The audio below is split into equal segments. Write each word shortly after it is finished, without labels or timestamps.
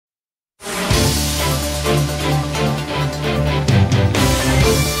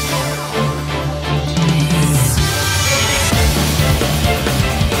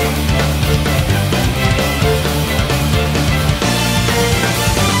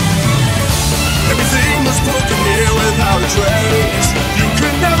trace. You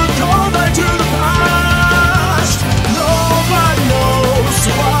can never go back to the past. Nobody knows,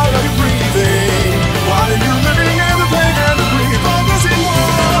 so why are you breathing? Why are you living in the pain and the grief of losing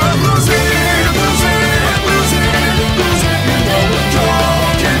one? Losing, losing, losing, losing. You know it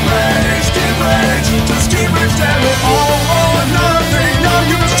all, keep rage, just keep it down. All or nothing, now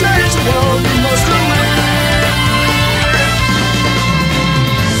you must change the world, you must do it.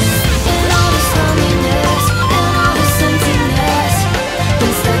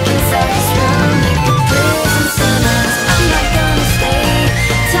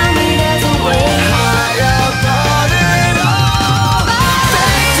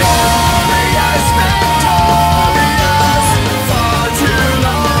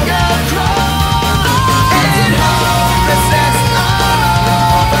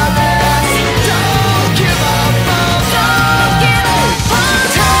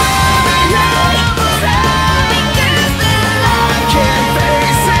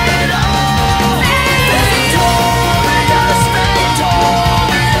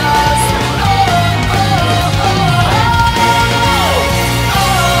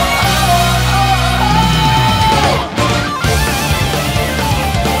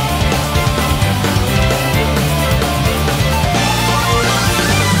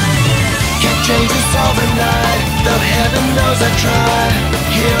 I tried,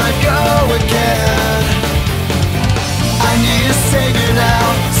 here I go again. I need a savior now,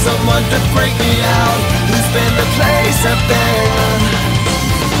 someone to break me out. Who's been the place I've been?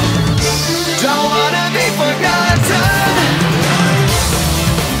 Don't